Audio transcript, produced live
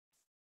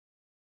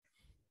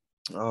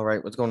All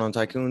right, what's going on,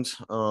 tycoons?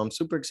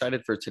 Super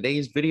excited for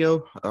today's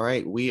video. All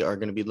right, we are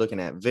going to be looking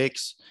at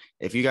VIX.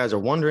 If you guys are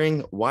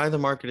wondering why the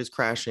market is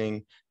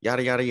crashing,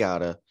 yada yada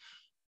yada,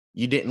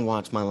 you didn't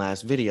watch my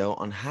last video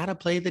on how to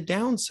play the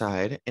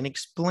downside and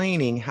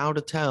explaining how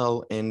to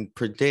tell and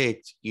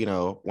predict,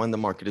 when the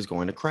market is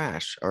going to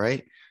crash. All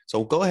right,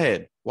 so go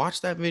ahead,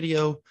 watch that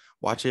video.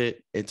 Watch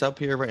it. It's up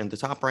here right in the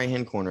top right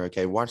hand corner.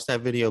 Okay, watch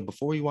that video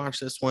before you watch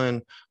this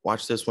one.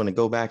 Watch this one and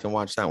go back and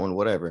watch that one.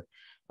 Whatever.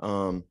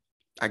 Um,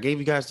 I gave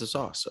you guys the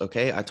sauce.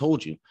 Okay. I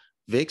told you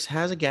VIX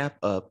has a gap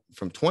up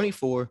from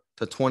 24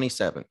 to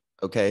 27.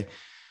 Okay.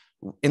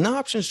 In the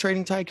options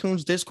trading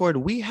tycoons Discord,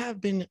 we have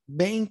been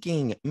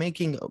making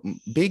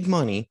big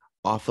money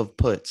off of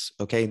puts.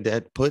 Okay.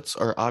 That puts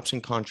are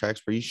option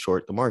contracts where you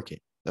short the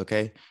market.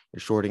 Okay.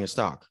 You're shorting a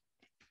stock,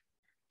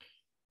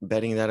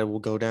 betting that it will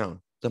go down.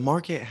 The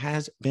market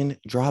has been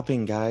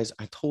dropping, guys.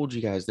 I told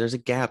you guys there's a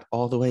gap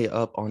all the way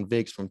up on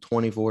VIX from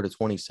 24 to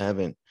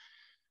 27.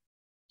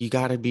 You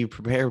got to be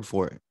prepared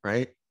for it,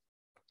 right?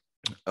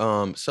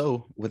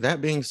 So with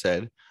that being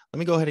said, let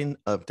me go ahead and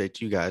update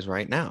you guys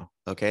right now.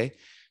 Okay.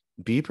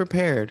 Be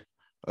prepared,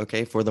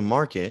 okay, for the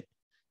market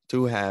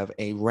to have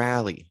a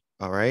rally.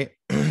 All right.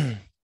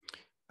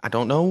 I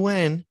don't know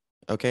when.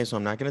 Okay. So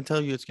I'm not going to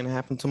tell you it's going to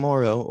happen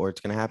tomorrow or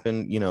it's going to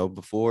happen,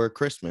 before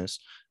Christmas.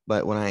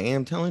 But what I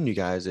am telling you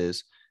guys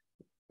is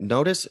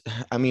notice,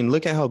 I mean,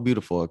 look at how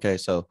beautiful. Okay.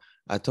 So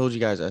I told you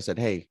guys, I said,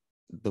 hey,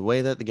 the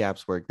way that the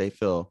gaps work, they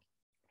fill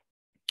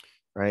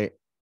right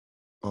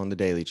on the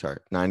daily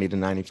chart 90 to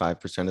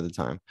 95% of the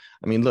time.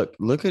 I mean,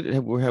 look at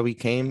how we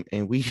came,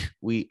 and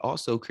we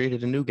also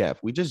created a new gap.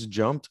 We just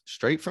jumped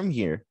straight from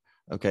here.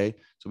 Okay,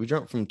 so we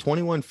jumped from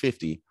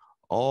 2150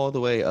 all the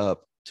way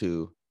up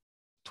to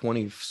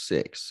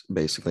 26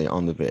 basically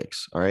on the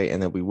VIX. All right,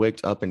 and then we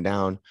wicked up and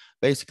down.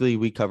 Basically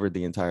we covered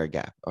the entire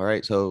gap. All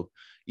right, so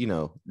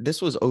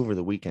this was over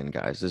the weekend,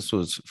 guys. This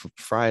was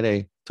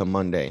Friday to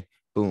Monday.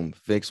 Boom,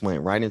 VIX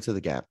went right into the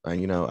gap.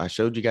 And I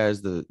showed you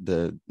guys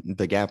the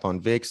gap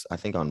on VIX, I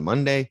think on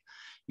Monday,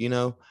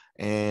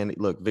 and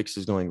look, VIX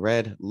is going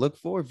red. Look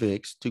for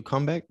VIX to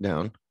come back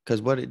down,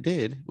 because what it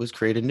did was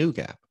create a new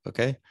gap.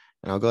 Okay,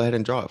 and I'll go ahead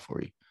and draw it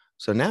for you.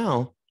 So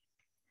now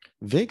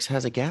VIX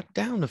has a gap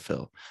down to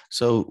fill.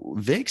 So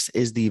VIX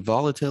is the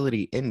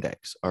volatility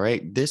index. All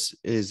right, this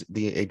is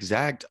the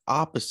exact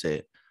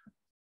opposite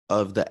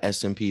of the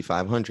S&P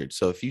 500.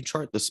 So if you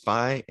chart the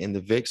SPY and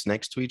the VIX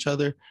next to each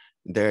other,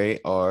 they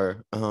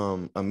are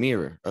a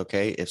mirror.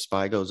 Okay, if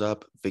SPY goes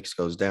up, VIX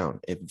goes down.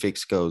 If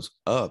VIX goes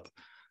up,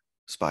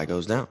 SPY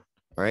goes down.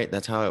 All right,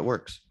 that's how it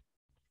works.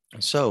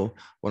 So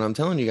what I'm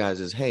telling you guys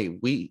is, hey,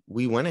 we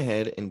went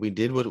ahead and we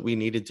did what we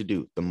needed to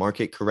do. The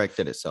market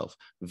corrected itself.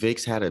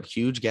 VIX had a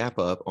huge gap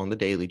up on the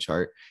daily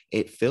chart.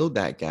 It filled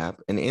that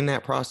gap, and in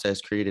that process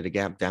created a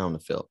gap down to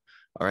fill.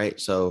 All right,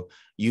 so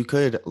you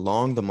could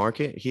long the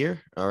market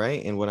here. All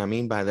right, and what I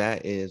mean by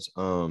that is,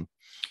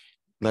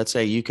 let's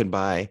say you could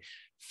buy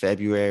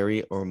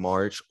February or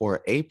March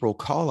or April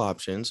call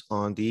options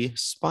on the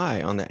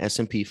SPY on the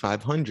S&P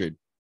 500.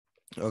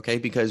 Okay,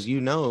 because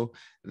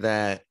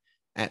that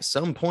at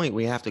some point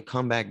we have to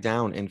come back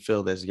down and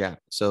fill this gap.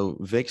 So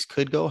VIX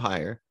could go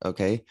higher,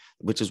 okay,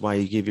 which is why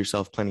you give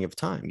yourself plenty of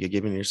time. You're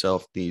giving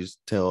yourself these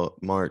till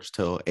March,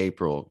 till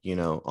April,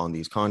 on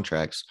these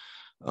contracts.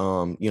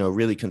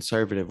 Really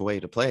conservative way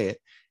to play it.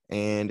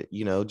 And,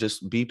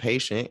 just be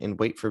patient and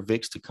wait for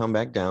VIX to come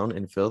back down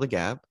and fill the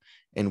gap.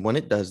 And when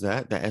it does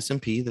that, the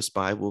S&P, the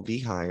SPY will be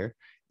higher,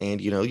 and,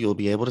 you'll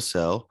be able to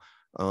sell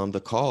the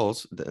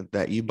calls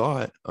that you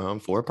bought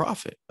for a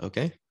profit.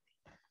 Okay.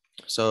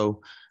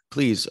 So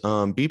please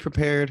be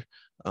prepared.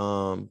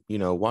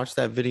 Watch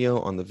that video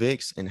on the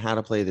VIX and how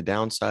to play the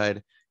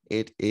downside.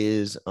 It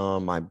is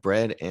my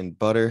bread and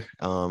butter.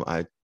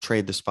 I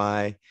trade the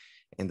SPY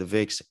and the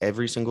VIX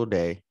every single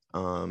day.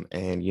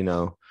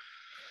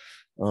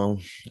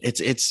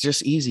 It's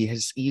just easy.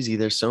 It's easy.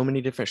 There's so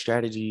many different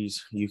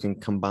strategies you can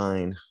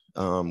combine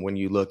when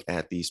you look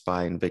at the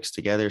SPY and VIX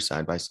together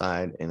side by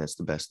side, and it's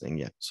the best thing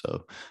yet.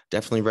 So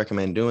definitely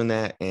recommend doing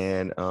that.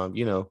 And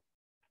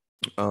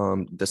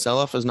the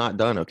sell-off is not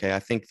done. Okay, I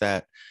think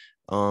that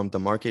the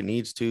market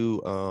needs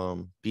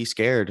to be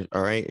scared.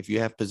 All right, if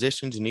you have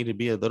positions, you need to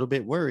be a little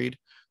bit worried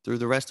through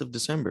the rest of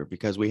December,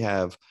 because we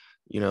have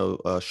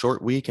a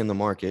short week in the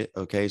market.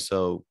 Okay,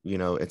 so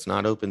it's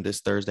not open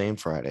this Thursday and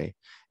Friday,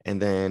 and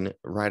then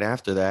right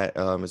after that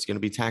it's going to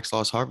be tax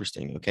loss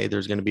harvesting. Okay,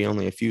 there's going to be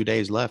only a few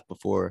days left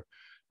before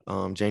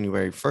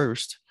January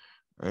 1st,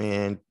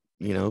 and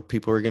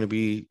people are going to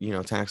be,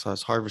 tax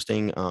loss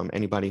harvesting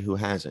anybody who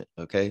hasn't.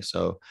 Okay.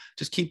 So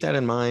just keep that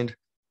in mind,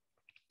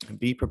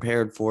 be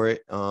prepared for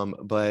it.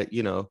 But,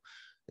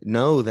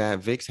 know that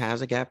VIX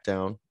has a gap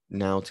down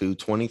now to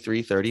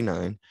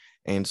 2339.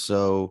 And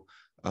so,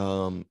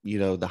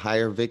 the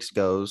higher VIX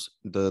goes,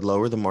 the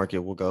lower the market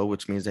will go,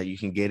 which means that you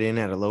can get in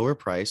at a lower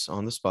price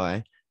on the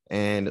SPY.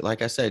 And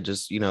like I said,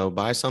 just,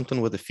 buy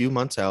something with a few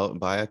months out,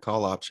 buy a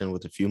call option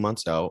with a few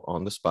months out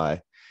on the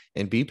SPY,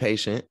 and be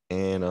patient.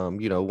 And,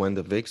 when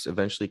the VIX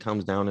eventually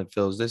comes down and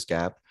fills this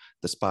gap,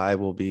 the SPY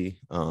will be,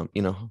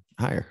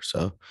 higher.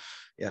 So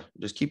yeah,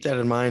 just keep that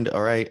in mind.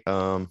 All right.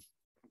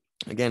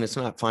 Again, it's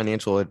not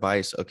financial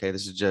advice. Okay.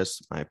 This is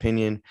just my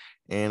opinion.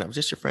 And I'm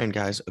just your friend,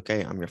 guys.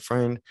 Okay. I'm your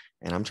friend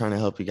and I'm trying to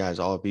help you guys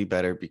all be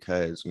better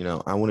because,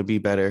 I want to be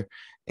better.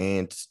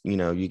 And,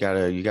 you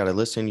gotta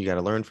listen, you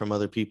gotta learn from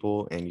other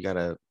people and you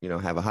gotta,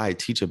 have a high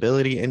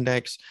teachability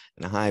index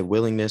and a high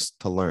willingness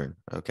to learn.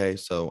 Okay.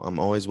 So I'm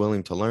always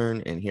willing to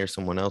learn and hear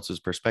someone else's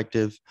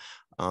perspective.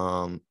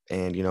 And,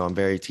 I'm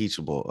very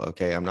teachable.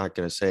 Okay. I'm not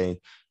going to say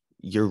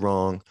you're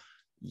wrong.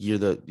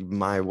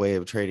 My way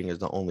of trading is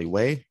the only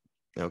way.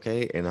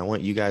 Okay. And I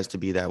want you guys to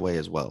be that way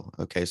as well.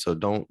 Okay. So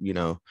don't,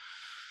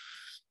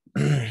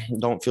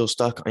 don't feel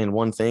stuck in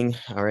one thing.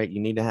 All right. You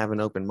need to have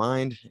an open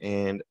mind.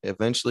 And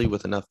eventually,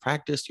 with enough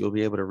practice, you'll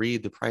be able to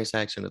read the price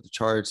action of the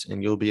charts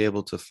and you'll be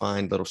able to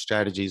find little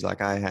strategies like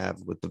I have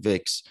with the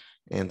VIX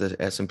and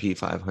the S&P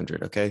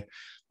 500. Okay.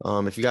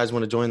 If you guys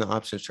want to join the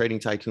Options Trading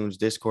Tycoons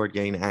Discord,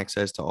 gain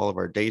access to all of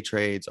our day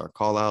trades, our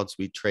call outs,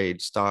 we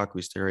trade stock,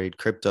 we trade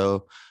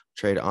crypto,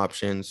 trade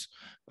options.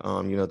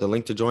 The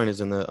link to join is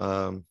in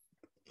the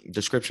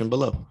description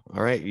below.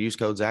 All right. Use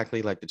code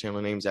Zachly, like the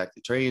channel name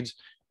ZachlyTrades,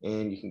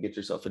 and you can get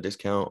yourself a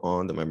discount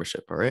on the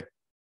membership. All right.